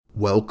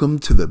Welcome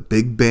to the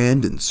Big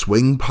Band and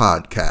Swing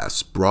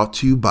Podcast, brought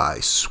to you by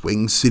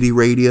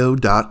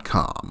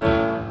SwingCityRadio.com.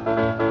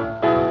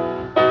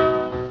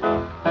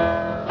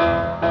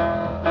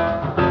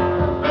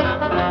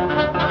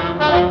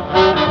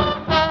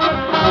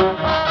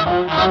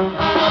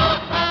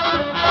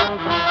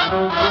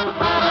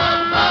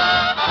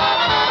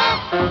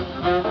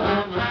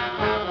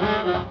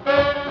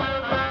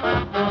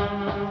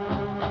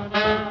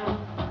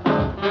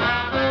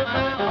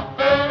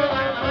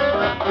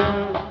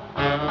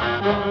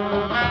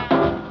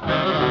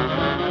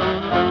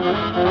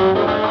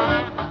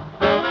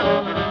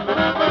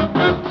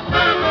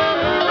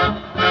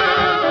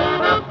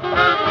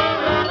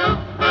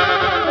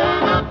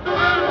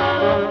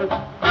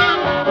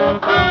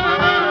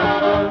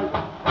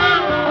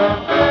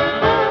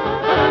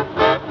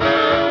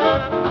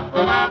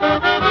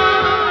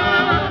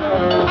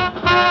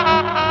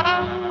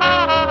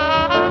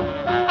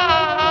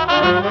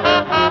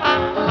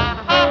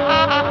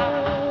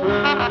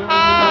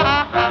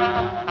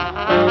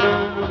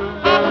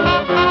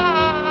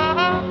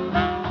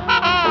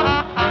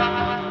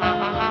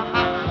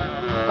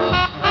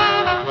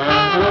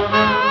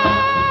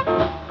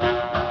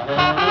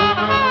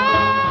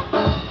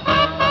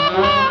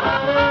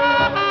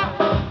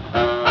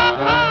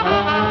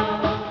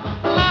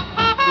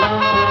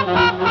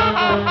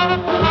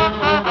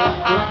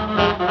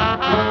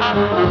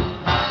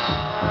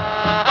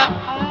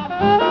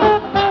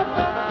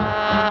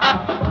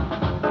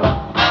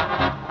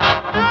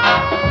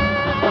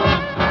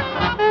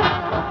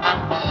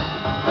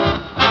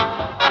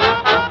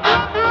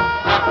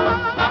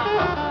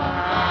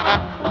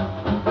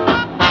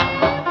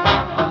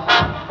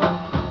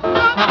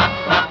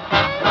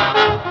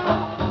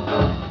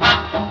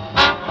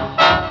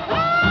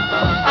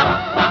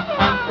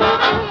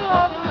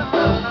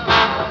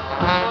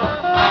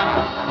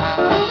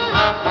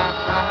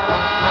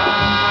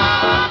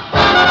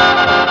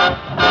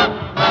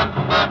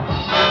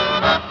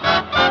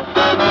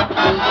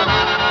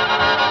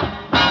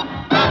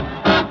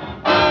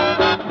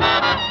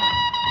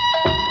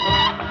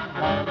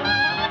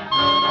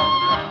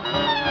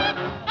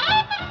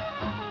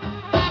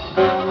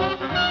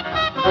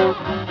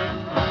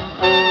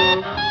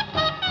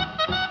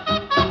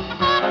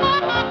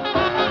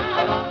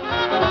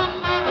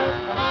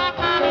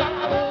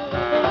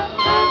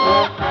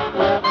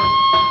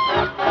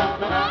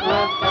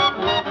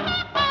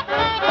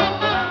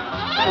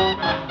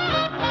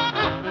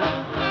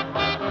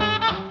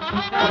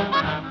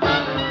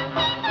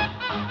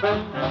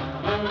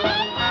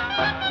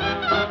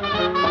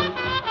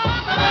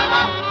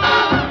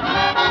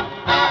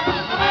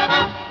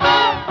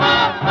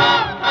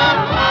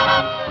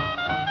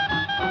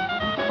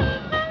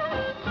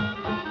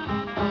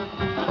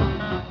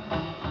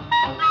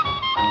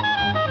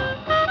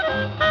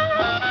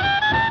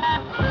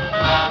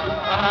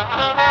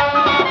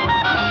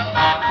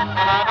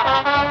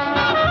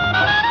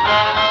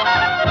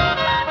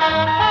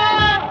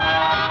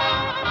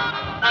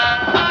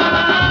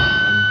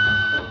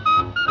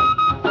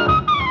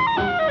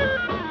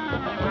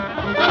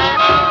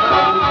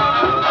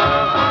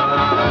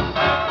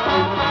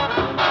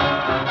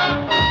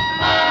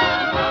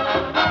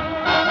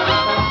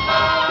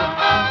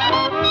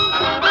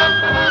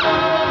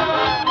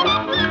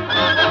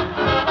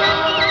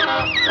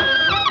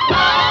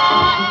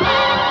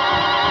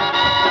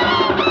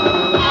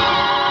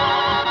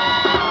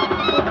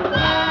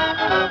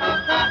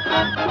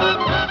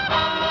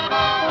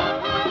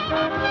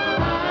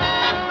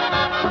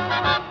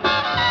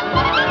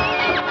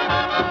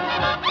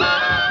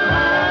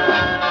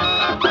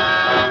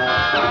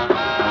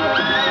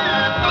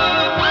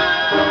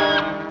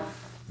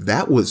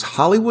 That was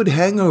Hollywood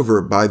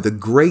Hangover by the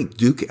great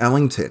Duke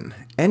Ellington.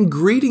 And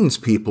greetings,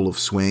 people of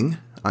swing.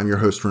 I'm your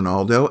host,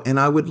 Ronaldo, and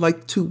I would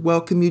like to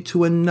welcome you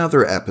to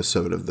another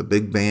episode of the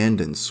Big Band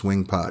and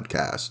Swing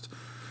Podcast.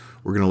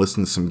 We're going to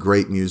listen to some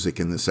great music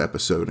in this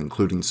episode,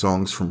 including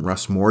songs from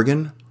Russ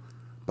Morgan,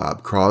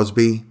 Bob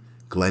Crosby,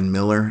 Glenn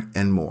Miller,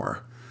 and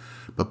more.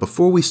 But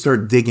before we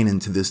start digging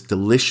into this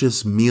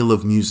delicious meal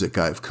of music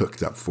I've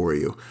cooked up for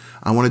you,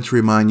 I wanted to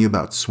remind you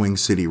about Swing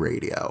City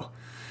Radio.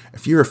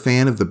 If you're a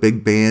fan of the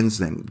big bands,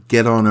 then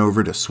get on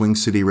over to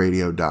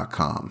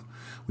SwingCityRadio.com.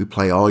 We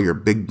play all your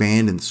big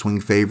band and swing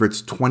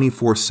favorites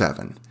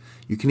 24/7.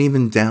 You can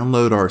even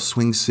download our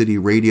Swing City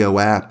Radio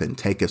app and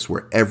take us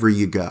wherever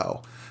you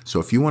go. So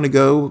if you want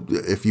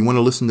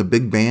to listen to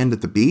big band at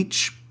the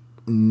beach,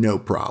 no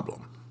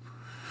problem.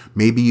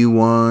 Maybe you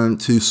want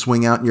to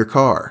swing out in your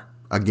car.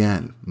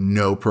 Again,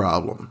 no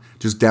problem.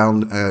 Just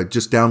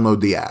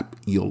download the app.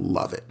 You'll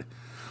love it.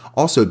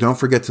 Also, don't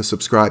forget to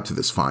subscribe to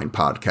this fine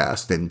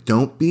podcast, and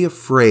don't be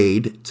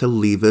afraid to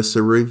leave us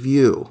a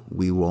review.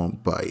 We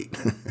won't bite.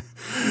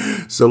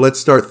 So let's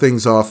start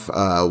things off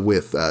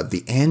with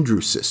the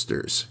Andrew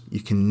Sisters. You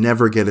can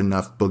never get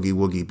enough Boogie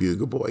Woogie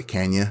Bugle Boy,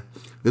 can you?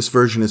 This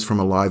version is from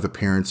a live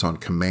appearance on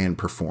Command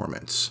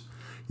Performance.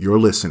 You're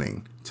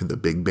listening to the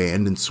Big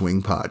Band and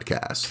Swing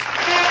Podcast.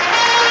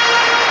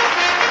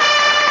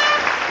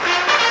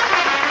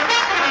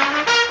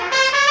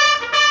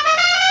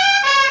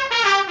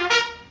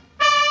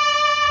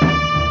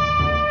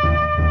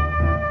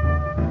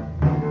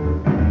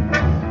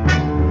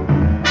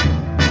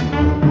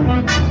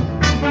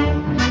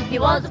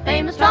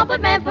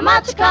 from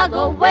out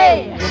Chicago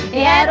way. He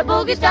had a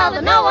boogie style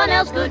that no one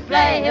else could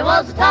play. He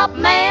was the top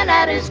man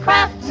at his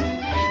craft.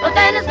 But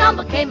then his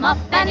number came up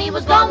and he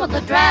was gone with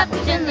the draft.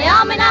 He's in the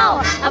army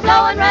now, a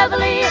blowing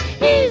reveille.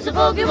 He's a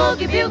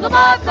boogie-woogie bugle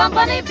boy of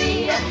Company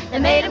B. They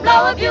made him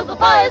blow a bugle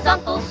for his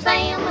Uncle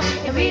Sam.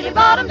 It really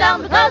brought him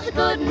down because he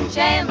couldn't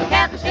jam. The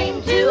captain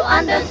seemed to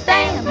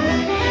understand,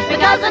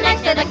 because the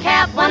next day the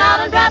cap went out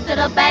and drafted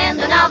a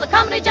band. And now the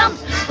company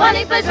jumps when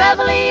he plays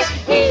reveille.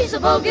 He's a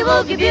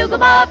boogie-woogie bugle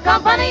boy of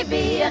Company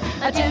B.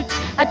 A toot,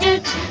 a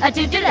toot, a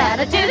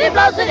toot-a-toot, he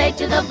blows it eight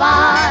to the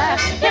bar.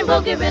 In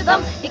boogie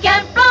rhythm, he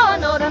can't blow a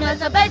note unless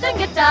the bass and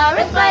guitar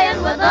is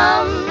playing with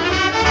him.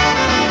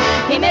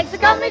 He makes the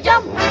company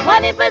jump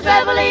when he plays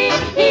reveille.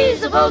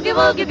 He's a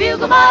boogie-woogie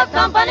bugle boy of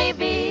Company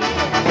B.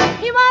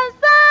 He was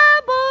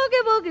the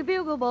boogie-woogie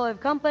bugle boy of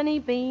Company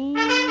B.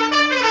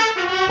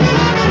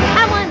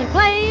 And when he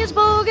plays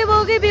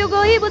boogie-woogie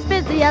bugle, he was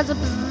busy as a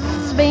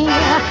bean.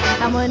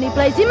 And when he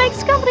plays, he makes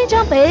the company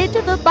jump eight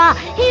to the bar.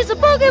 He's a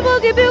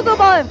boogie-woogie bugle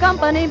boy of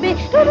Company B.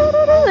 He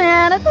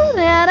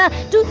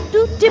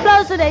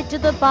blows it eight to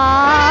the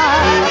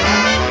bar.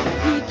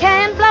 He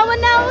can blow a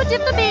note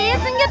if the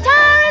bass and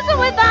guitar is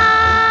with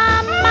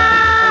him.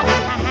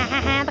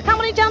 The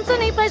company jumps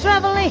and he plays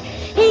reveille.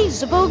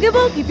 He's a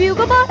boogie-woogie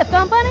bugle boy of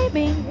Company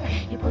B.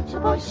 He puts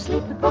your boys to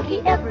sleep with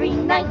boogie every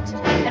night,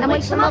 and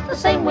wakes them up the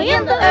same way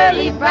in the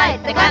early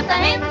bright. They clap their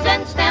hands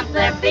and stamp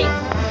their feet,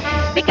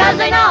 because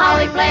they know how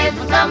he plays.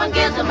 When someone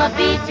gives him a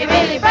beat, he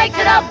really breaks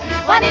it up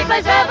when he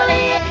plays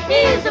reveille.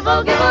 He's a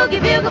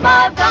boogie-woogie bugle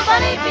boy of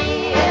Company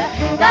B.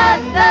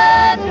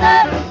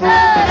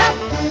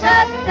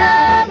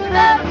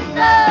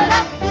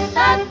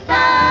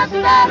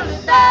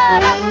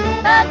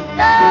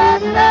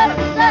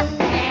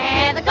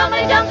 And the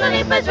company jumps when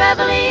he plays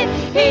reveille.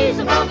 He's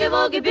a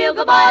boogie-woogie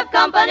bugle boy of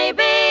Company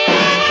B.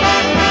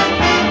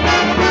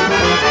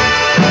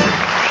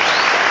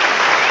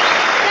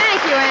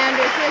 Thank you,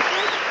 Andrew,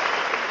 sisters.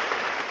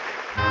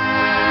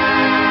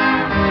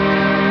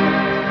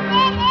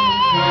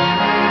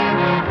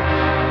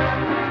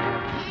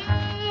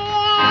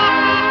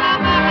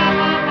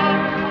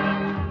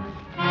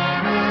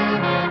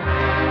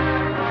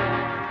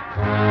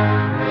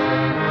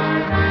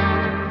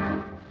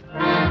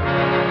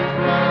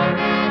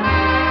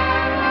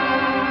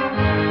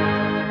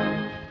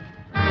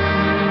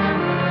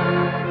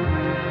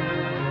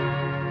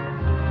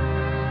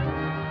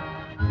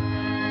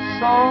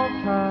 So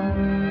tired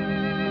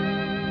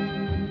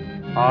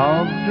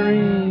of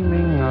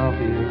dreaming of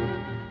you,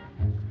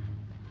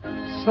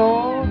 so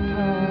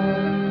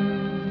tired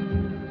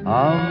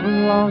of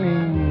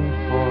longing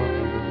for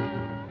you,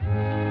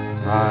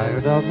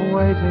 tired of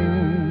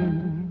waiting,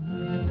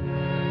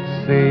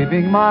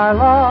 saving my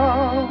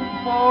love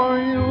for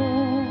you.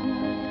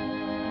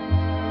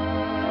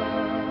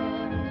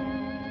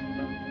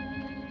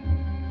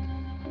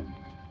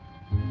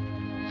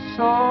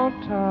 So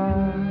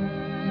tired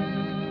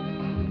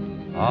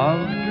of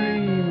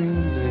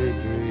dreaming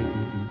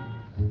daydreams,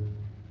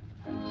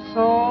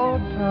 so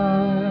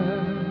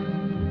tired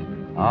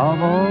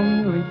of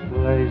only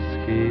play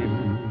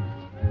schemes.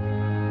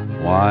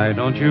 Why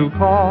don't you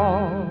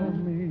call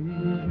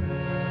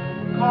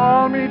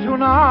me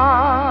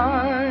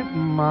tonight,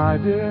 my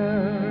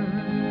dear?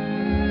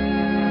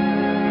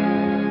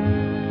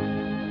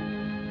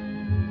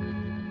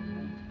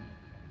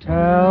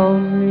 Tell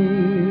me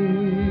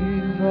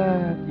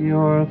that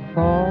your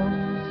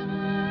thoughts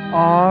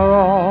are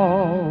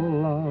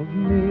all of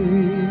me,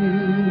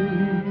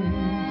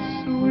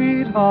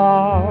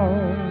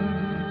 sweetheart.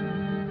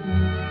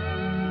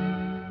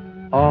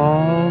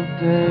 All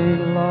day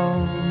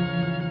long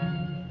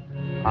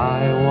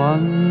I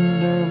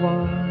wonder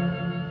why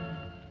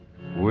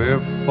we're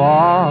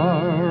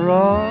far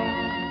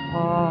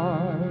apart.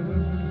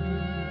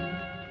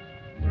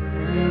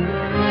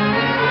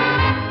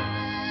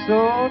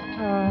 So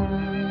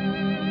tired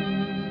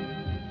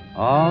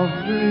of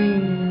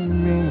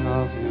dreaming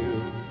of you,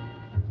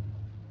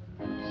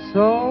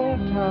 so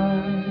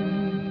tired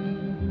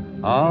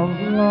of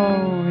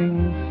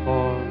longing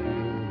for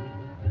you.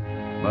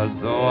 But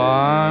though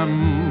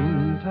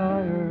I'm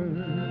tired,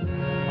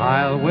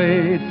 I'll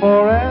wait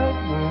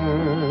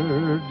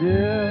forever,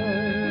 dear.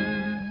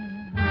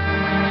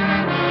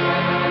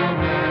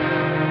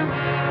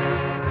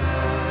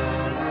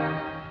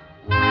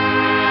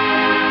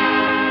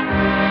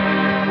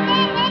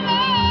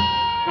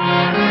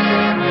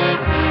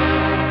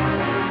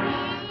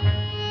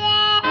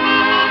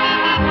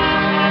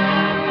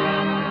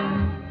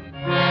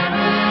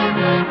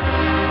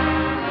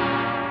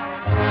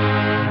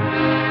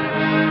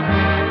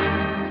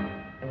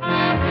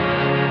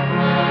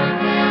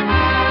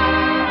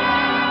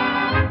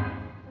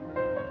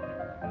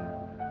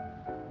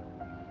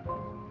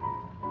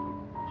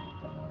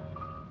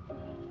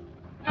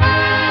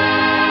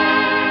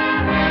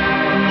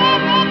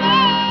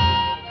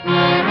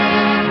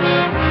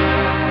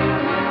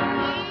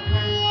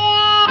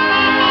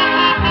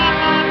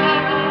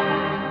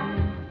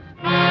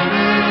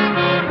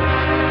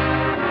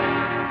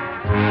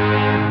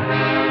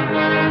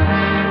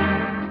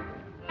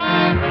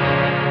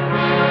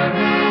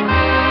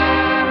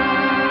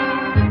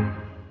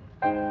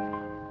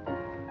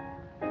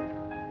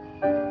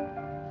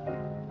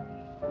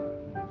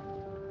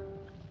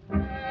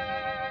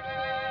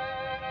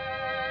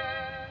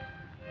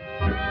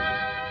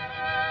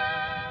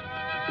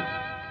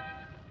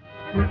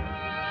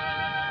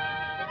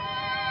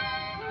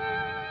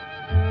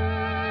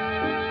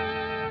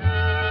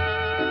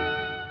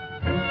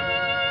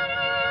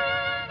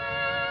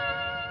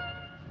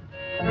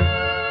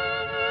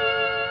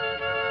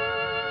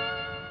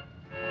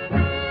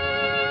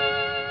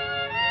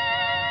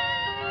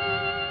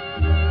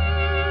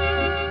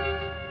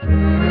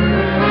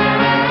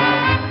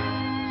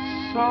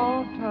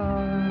 So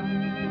tired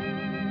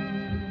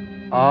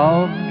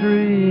of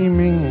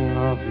dreaming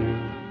of you.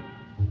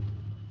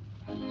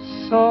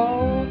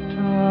 So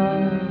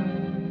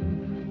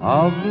tired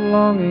of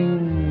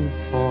longing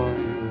for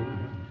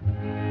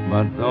you.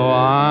 But though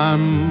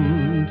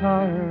I'm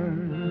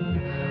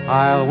tired,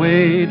 I'll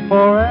wait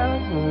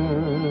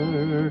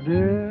forever,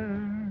 dear.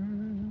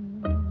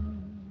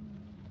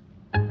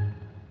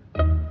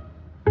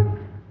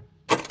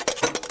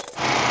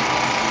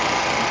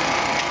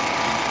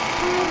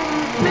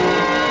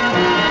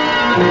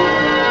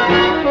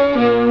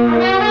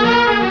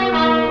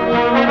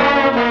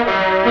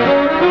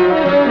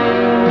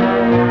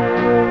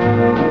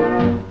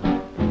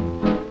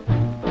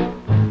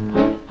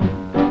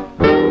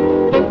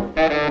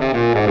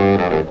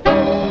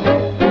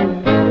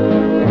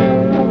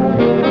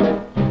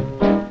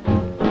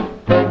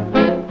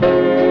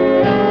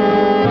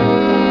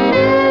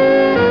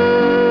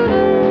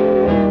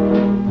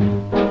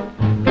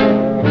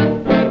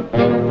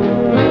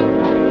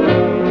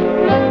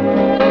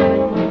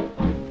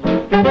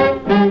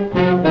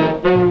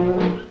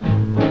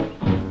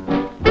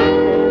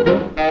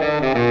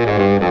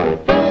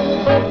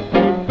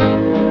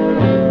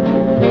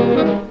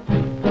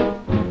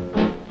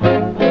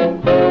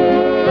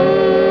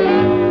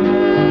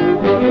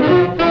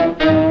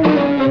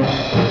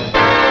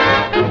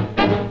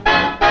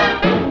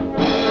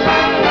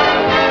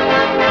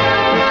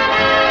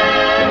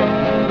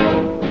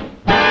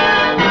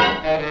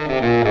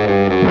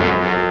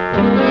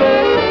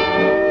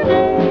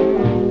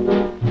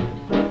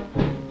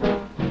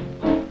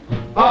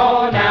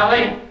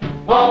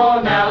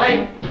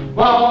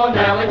 Whoa,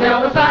 Nellie,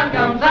 till the sun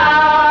comes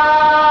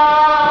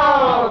out.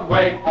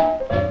 Wait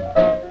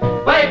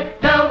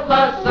till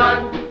the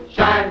sun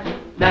shines,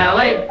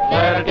 Nellie.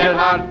 Let it get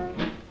hot.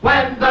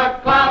 When the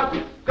clouds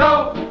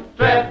go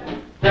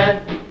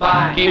drifting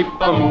by, Keep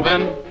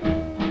a-moving.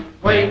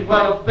 we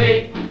will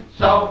be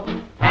so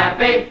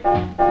happy,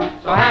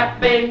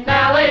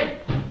 Nellie.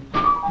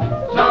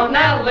 So,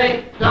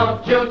 Nellie,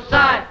 don't you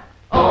sigh.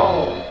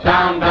 Oh,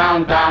 Down,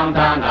 down, down,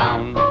 down,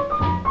 down.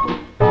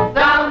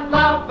 down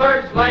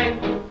Lover's Lane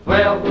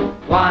we'll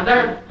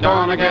wander.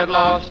 Gonna get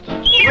lost.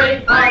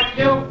 Sweetheart,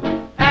 you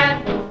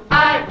and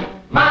I,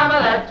 Mama,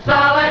 that's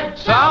solid.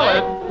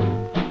 Solid.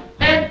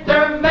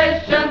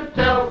 Intermission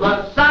till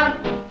the sun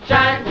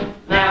shines,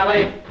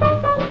 Nellie.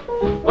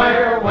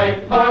 We're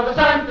waiting for the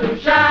sun to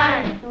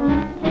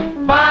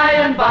shine by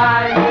and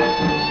by.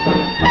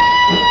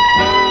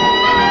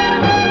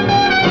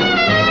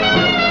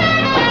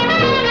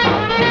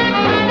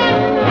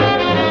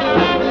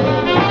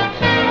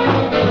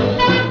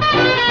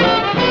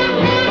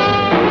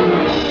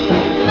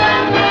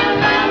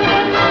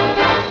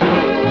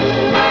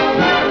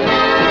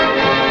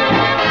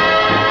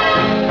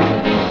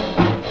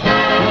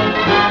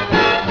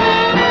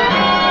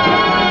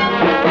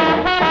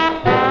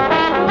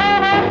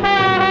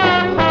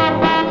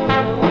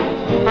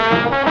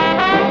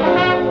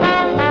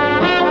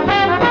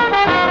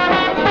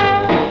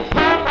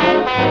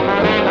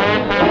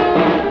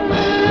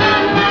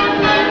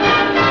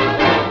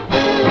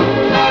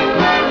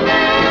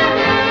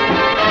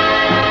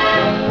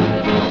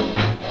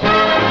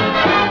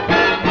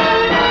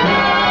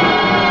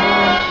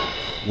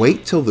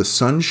 Wait Till the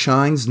Sun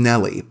Shines,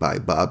 Nellie by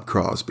Bob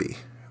Crosby.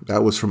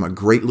 That was from a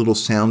great little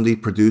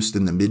soundie produced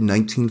in the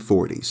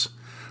mid-1940s.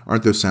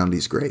 Aren't those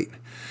soundies great?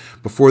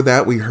 Before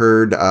that, we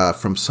heard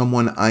from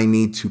someone I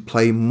need to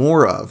play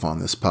more of on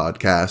this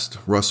podcast,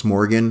 Russ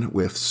Morgan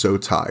with So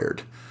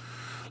Tired.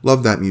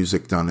 Love that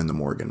music done in the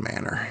Morgan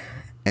manner.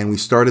 And we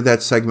started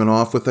that segment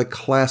off with a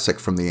classic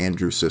from the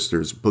Andrews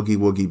Sisters, Boogie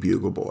Woogie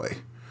Bugle Boy.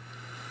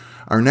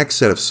 Our next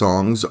set of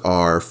songs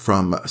are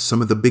from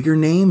some of the bigger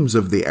names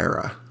of the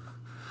era.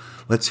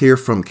 Let's hear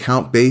from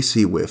Count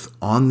Basie with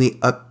On the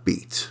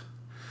Upbeat.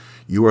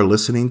 You are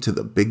listening to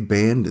the Big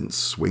Band and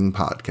Swing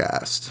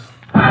Podcast.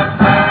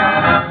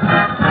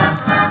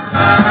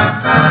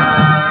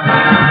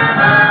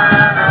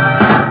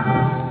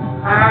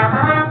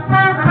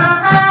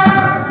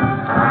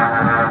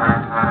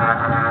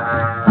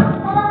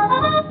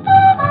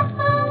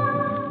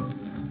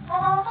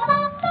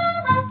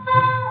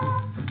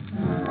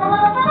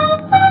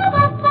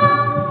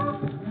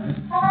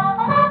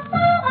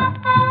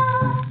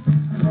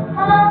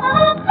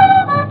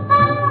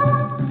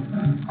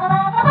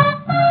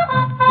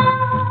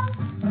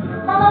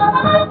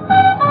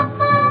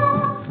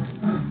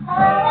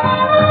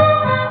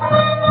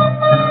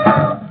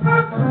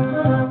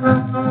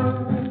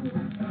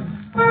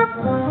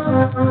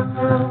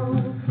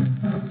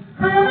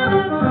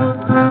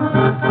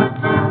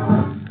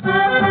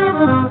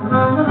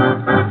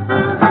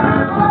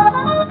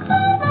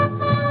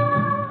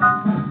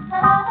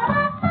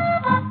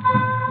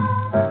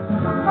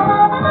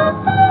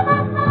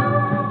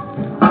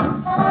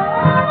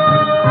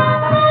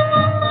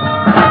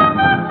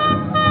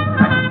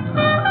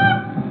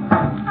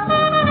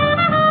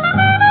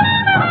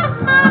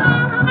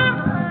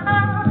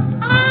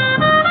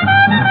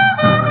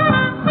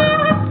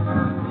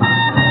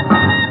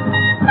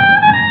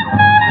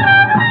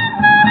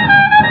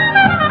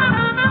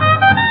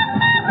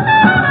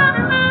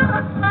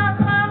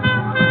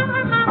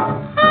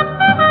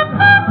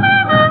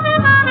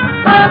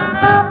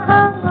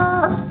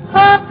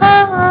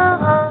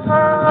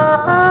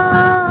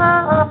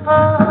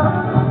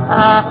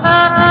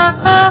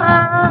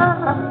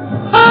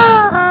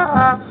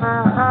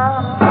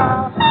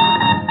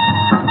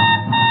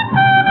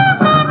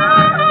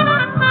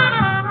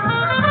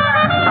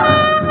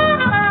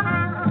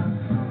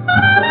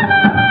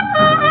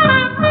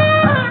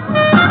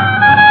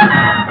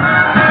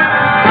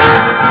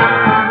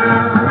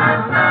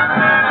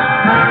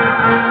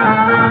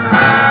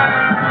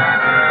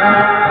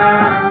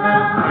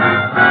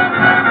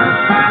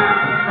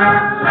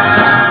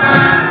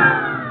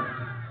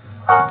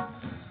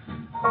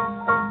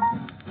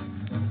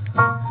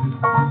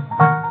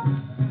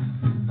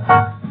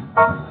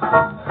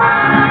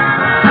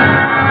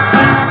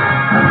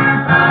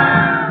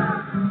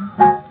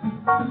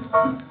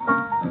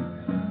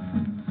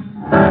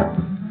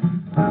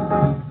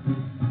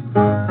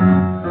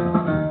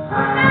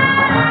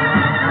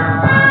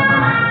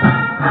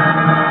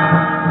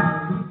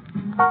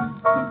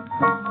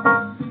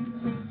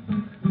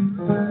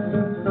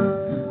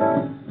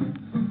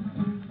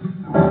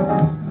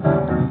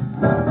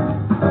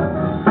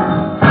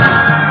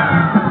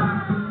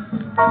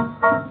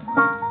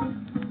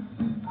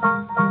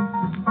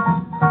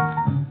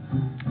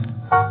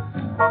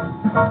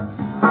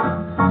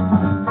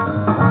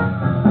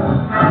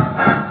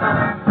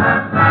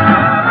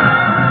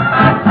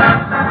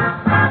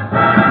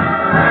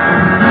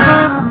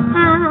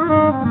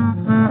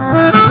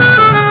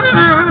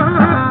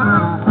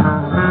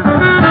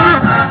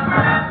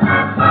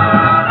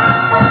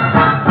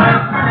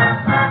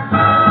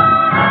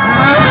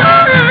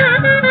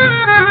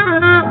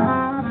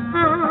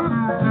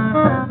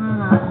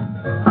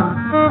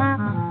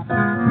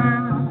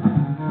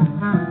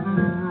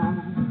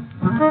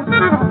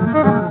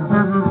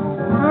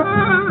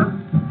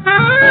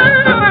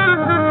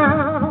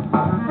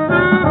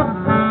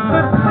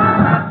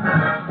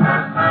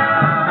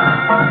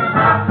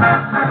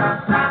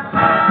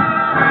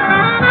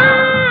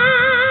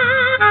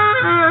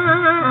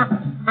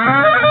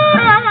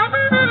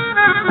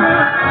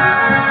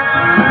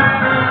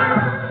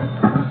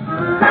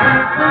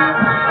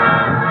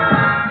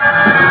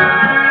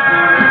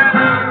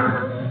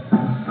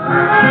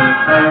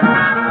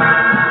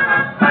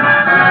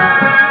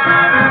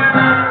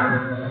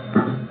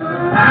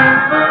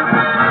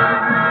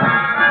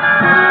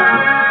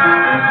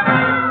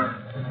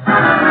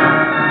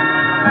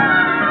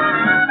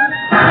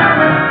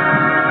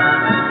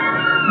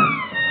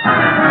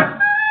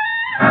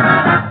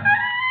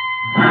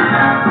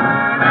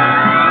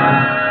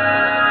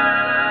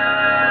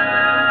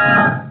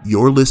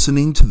 You're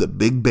listening to the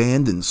Big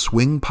Band and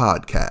Swing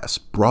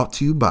Podcast, brought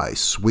to you by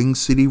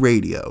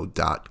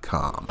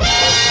SwingCityRadio.com.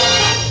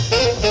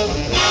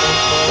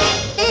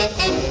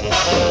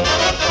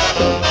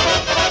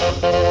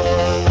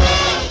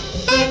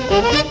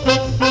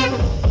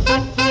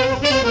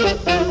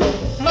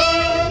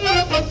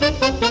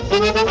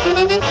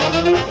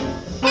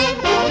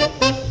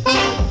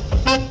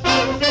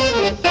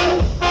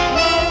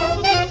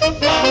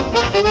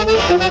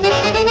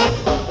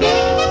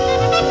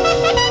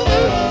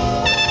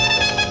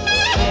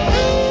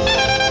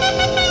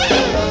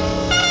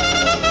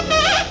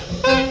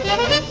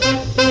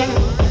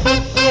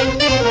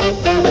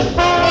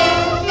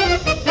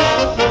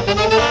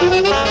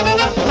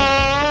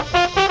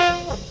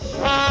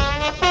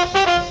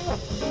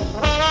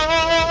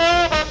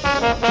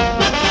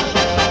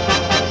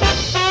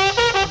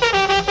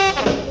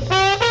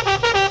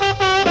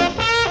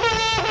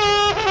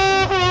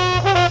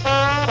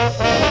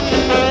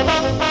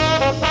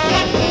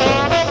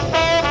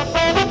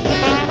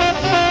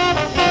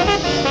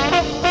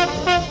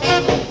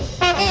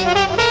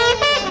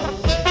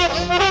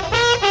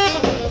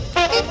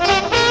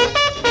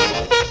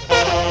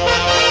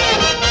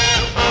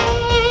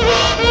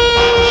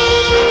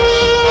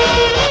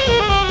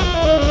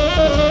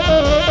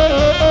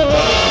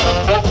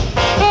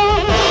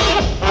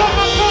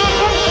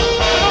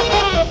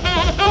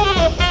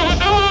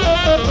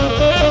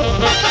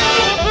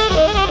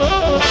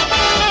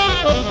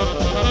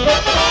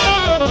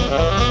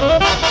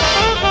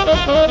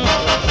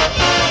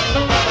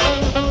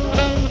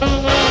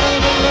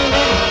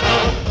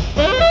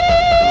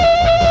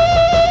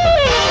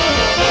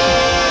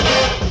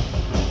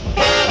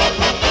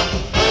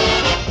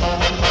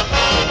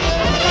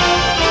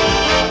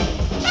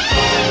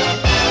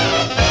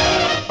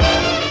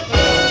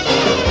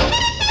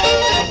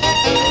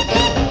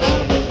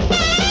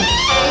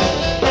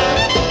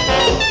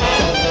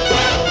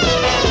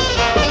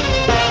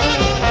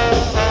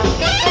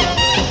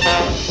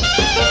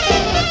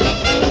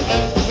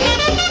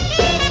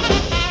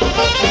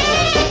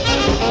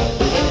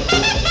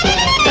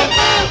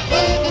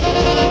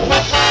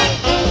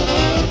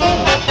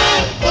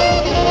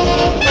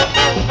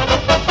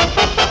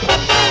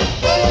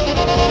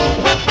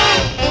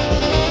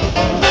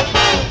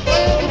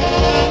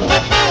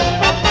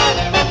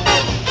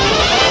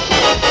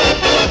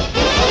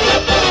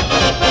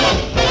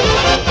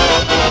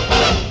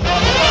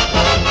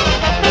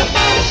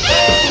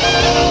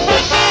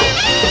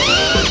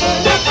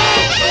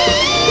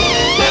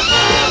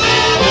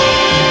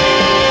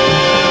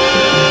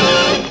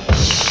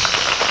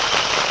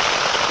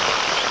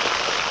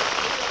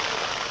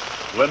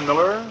 Glenn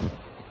Miller,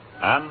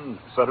 and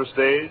center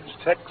stage,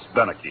 Tex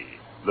Beneke.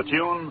 The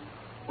tune,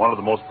 one of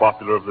the most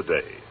popular of the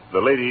day, The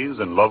Ladies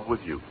in Love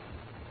with You.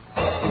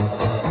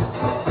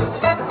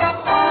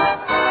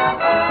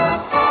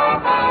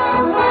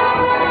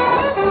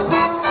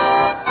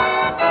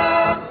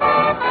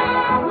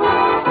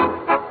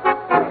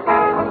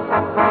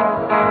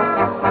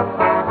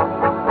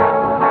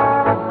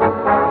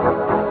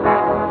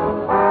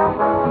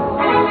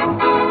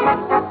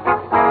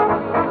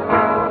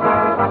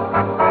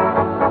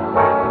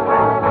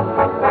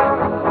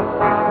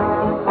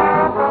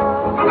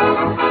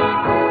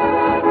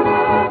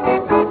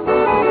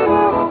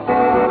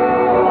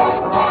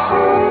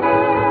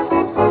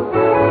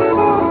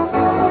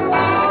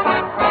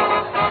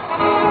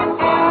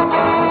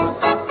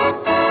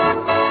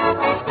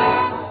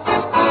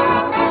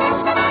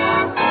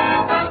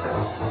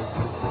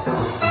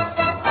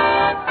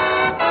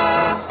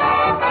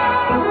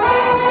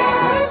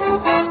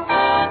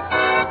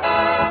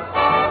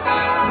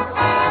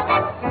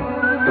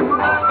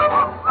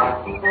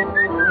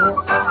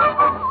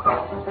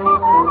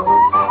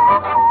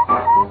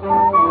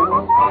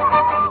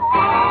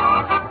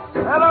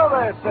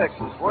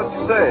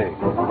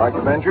 like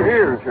to bend your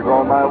ear if you're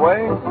going my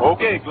way.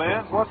 Okay,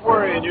 Glenn, what's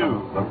worrying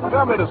you?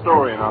 Tell me the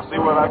story and I'll see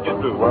what I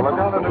can do. Well, I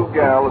got a new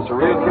gal that's a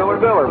real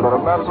killer-diller, but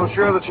I'm not so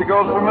sure that she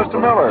goes for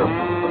Mr. Miller.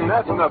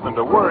 That's nothing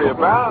to worry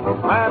about.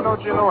 Man,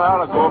 don't you know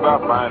how to go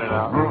about finding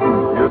out?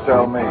 You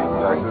tell me,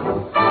 Texas.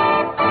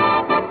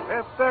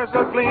 If there's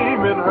a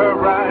gleam in her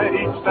eye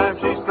each time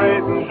she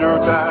straightens your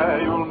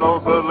tie, you'll know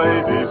the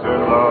lady's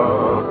in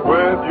love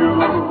with you.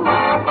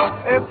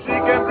 If she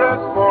can dress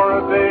for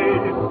a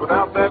date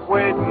without that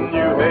waiting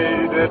you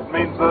hate, it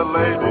means the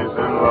lady's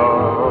in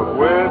love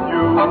with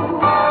you.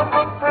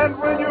 And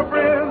when your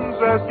friends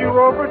ask you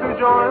over to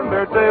join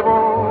their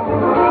table,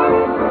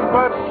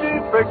 but she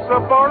picks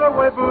a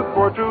faraway booth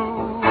for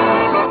two,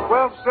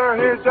 well, sir,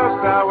 here's just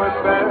how it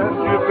stands.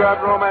 You've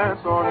got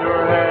romance on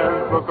your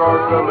hands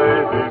because the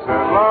lady's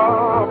in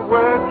love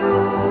with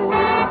you.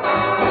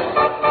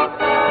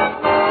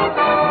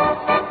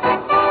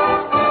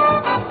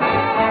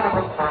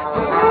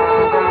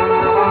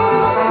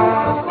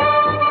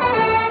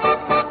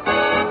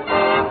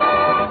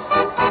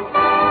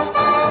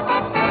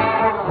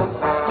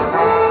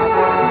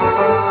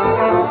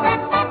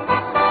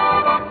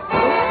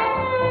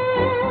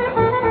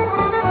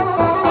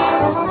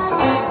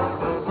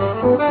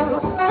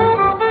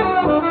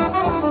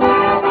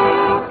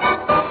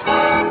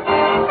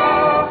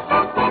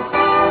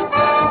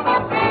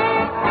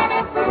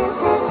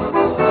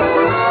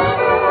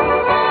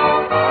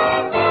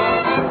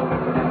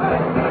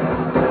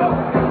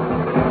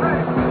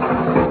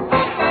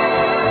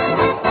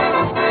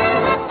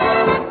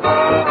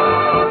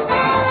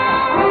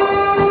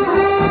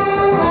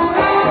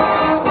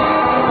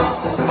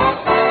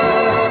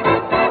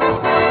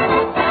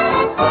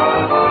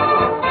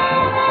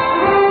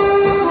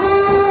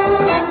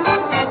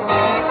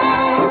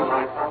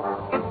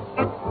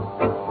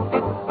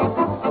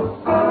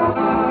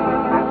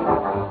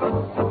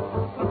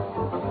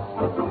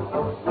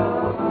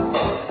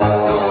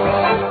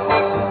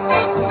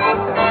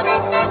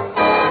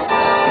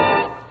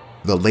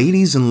 The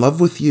Lady's in Love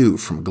with You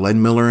from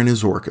Glenn Miller and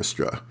his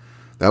orchestra.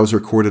 That was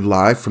recorded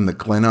live from the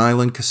Glen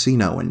Island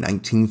Casino in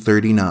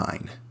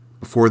 1939.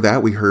 Before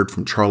that, we heard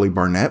from Charlie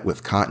Barnett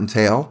with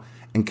Cottontail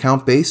and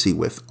Count Basie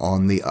with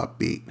On the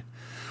Upbeat.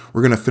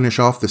 We're going to finish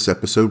off this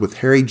episode with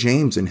Harry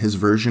James and his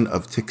version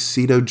of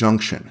Tuxedo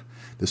Junction.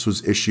 This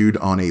was issued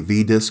on a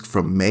V-disc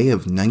from May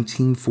of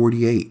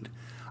 1948.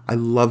 I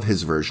love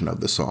his version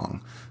of the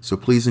song. So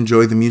please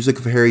enjoy the music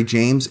of Harry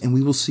James, and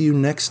we will see you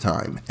next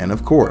time. And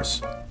of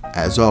course,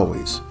 as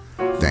always,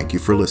 thank you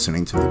for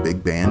listening to the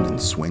Big Band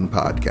and Swing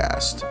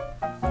Podcast.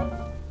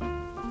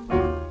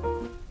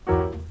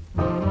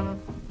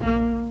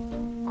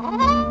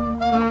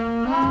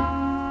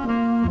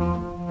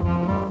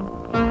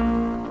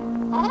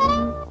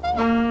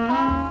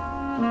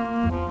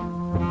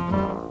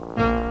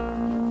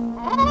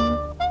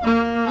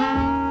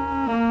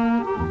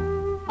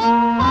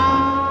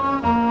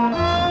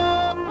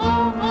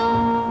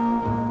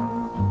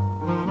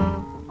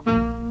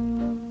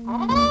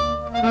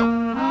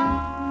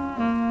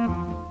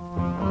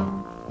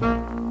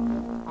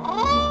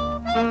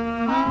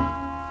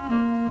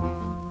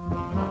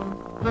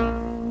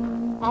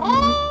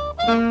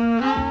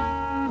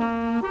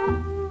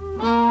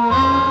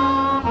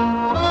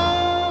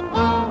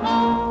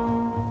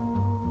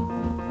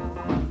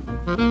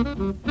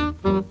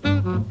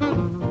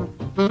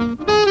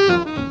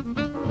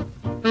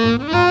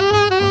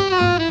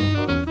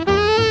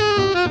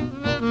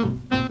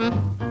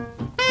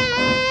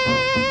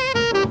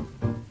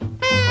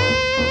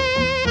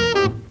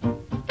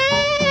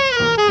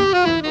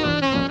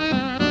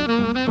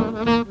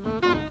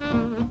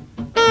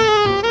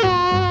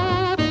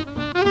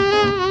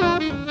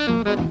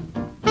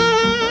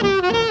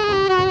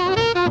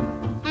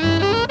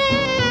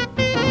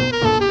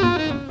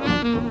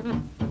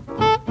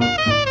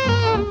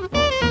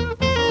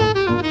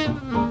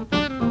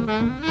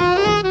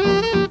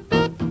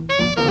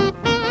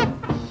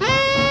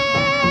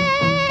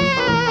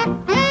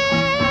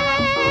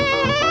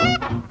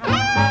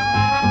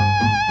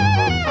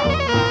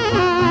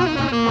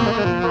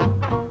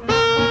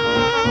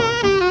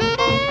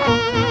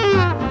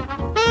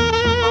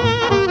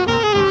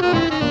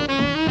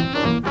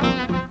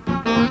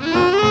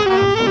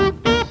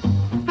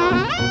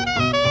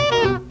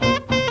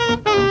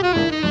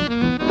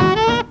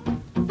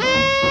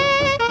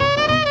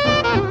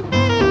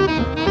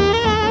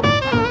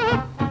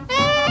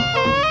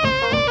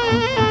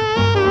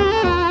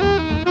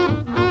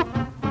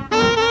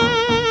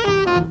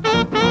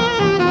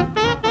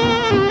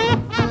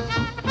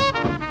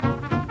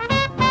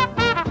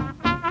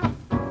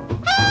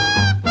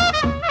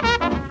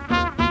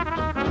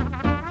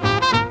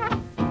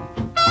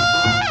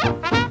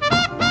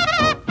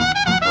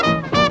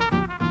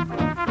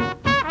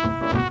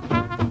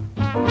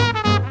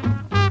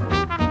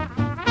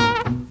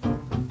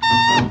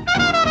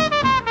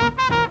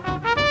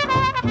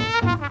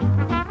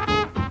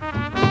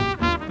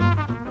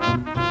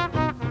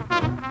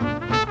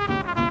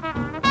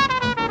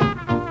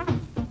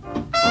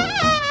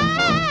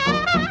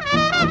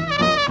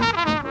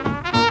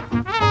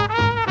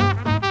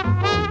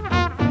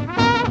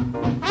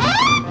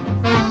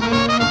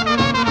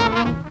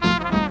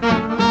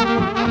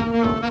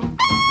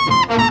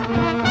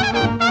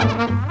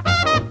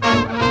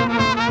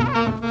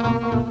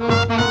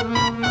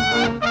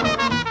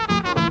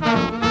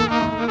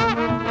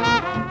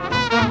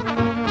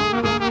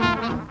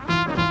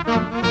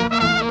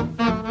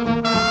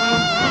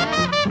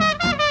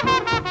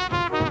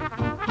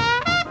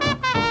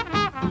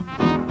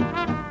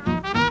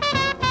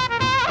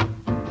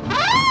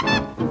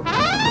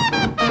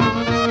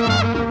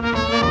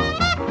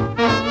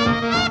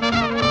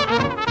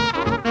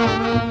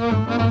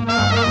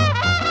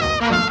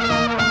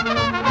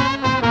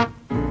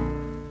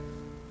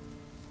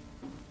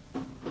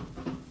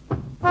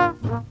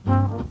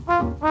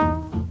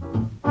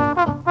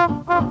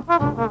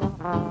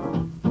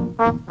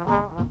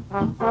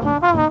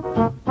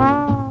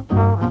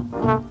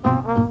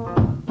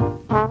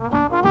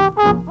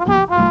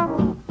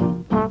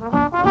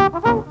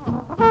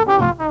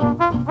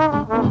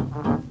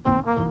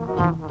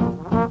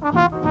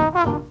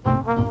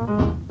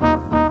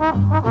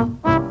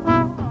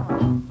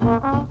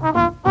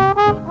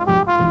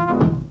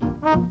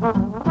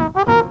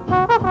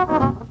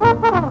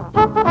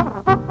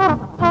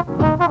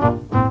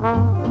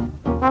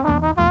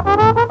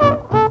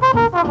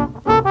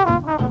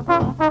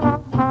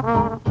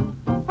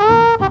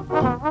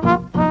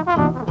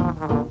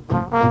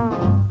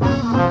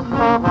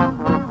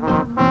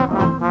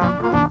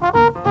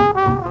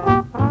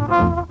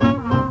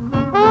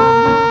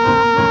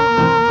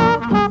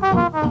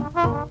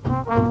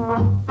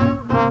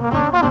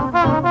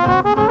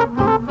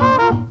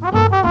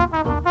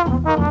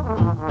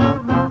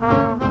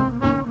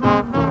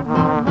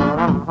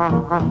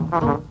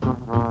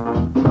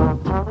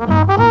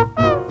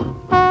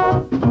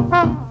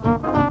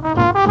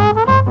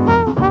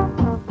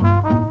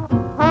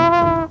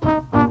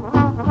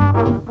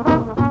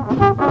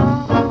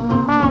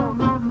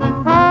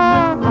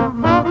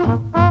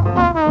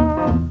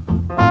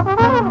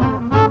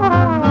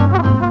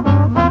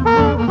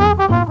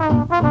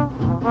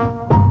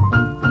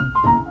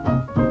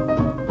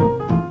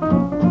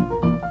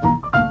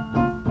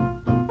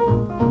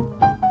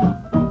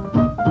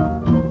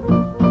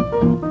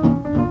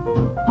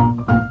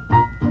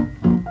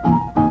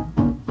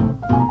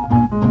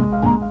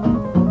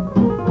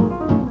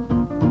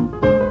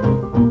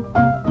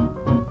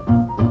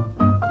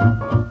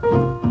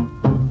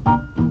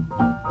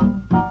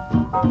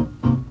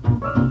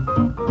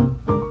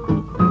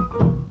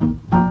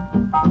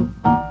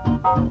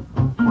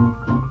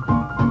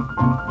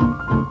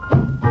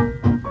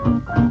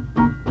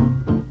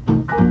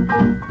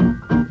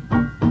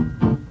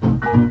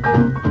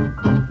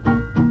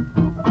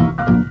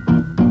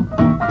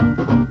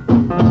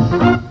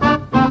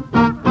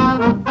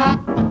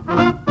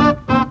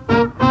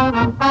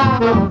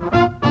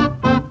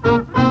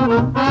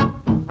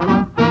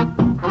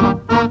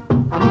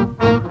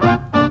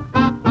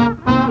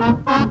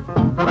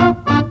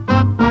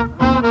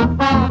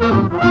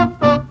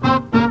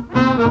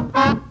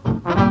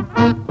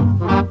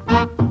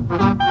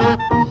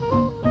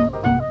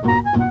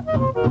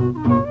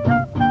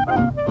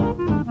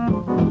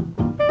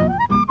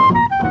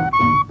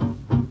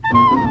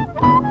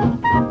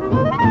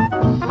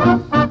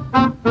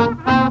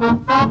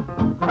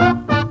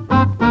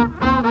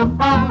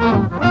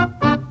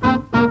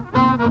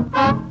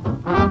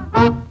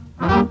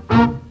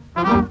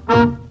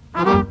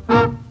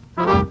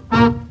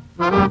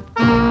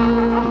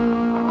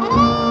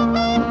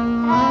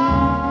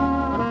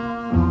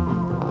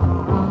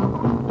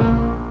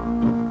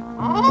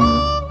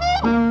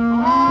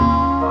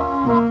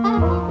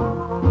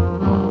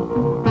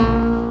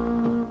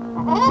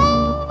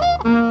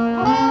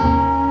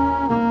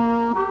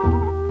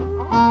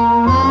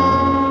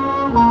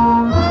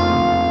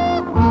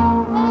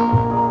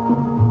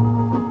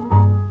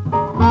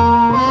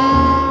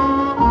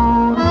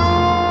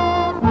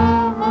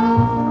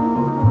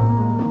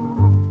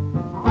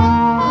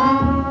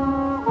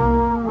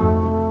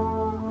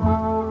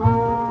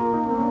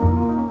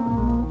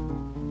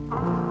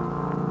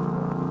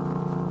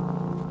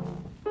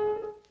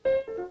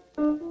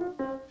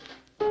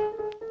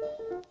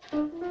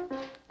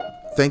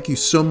 thank you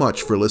so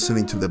much for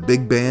listening to the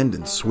Big Band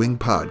and Swing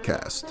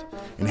podcast.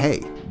 And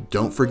hey,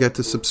 don't forget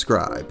to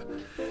subscribe.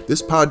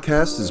 This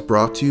podcast is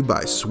brought to you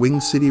by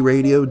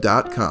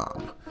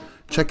SwingCityRadio.com.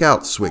 Check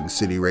out Swing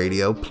City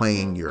Radio,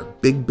 playing your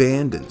big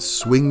band and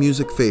swing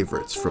music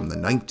favorites from the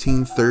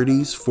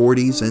 1930s,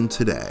 40s, and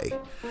today.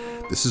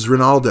 This is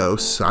Ronaldo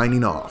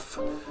signing off.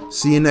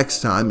 See you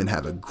next time and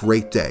have a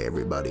great day,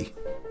 everybody.